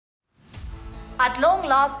At long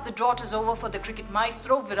last, the drought is over for the cricket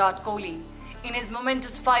maestro Virat Kohli. In his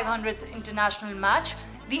momentous 500th international match,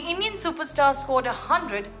 the Indian superstar scored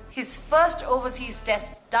 100, his first overseas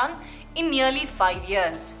test done in nearly 5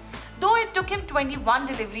 years. Though it took him 21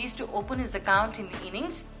 deliveries to open his account in the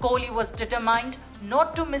innings, Kohli was determined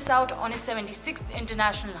not to miss out on his 76th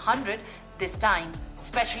international 100 this time,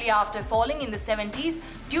 especially after falling in the 70s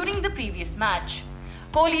during the previous match.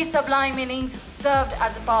 Kohli's sublime innings served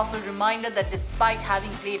as a powerful reminder that despite having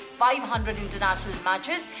played 500 international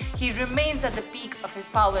matches, he remains at the peak of his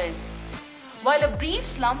powers. While a brief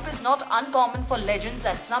slump is not uncommon for legends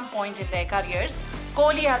at some point in their careers,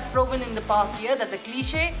 Kohli has proven in the past year that the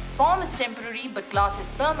cliché, form is temporary but class is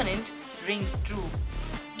permanent, rings true.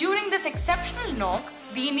 During this exceptional knock,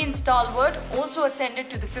 the Indian stalwart also ascended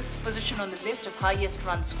to the 5th position on the list of highest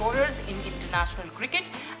run scorers in international cricket,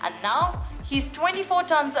 and now he's 24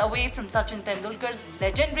 tons away from Sachin Tendulkar's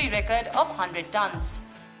legendary record of 100 tons.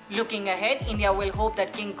 Looking ahead, India will hope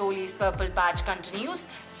that King Kohli's purple patch continues,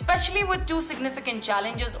 especially with two significant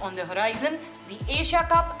challenges on the horizon, the Asia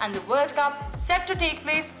Cup and the World Cup set to take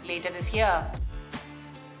place later this year.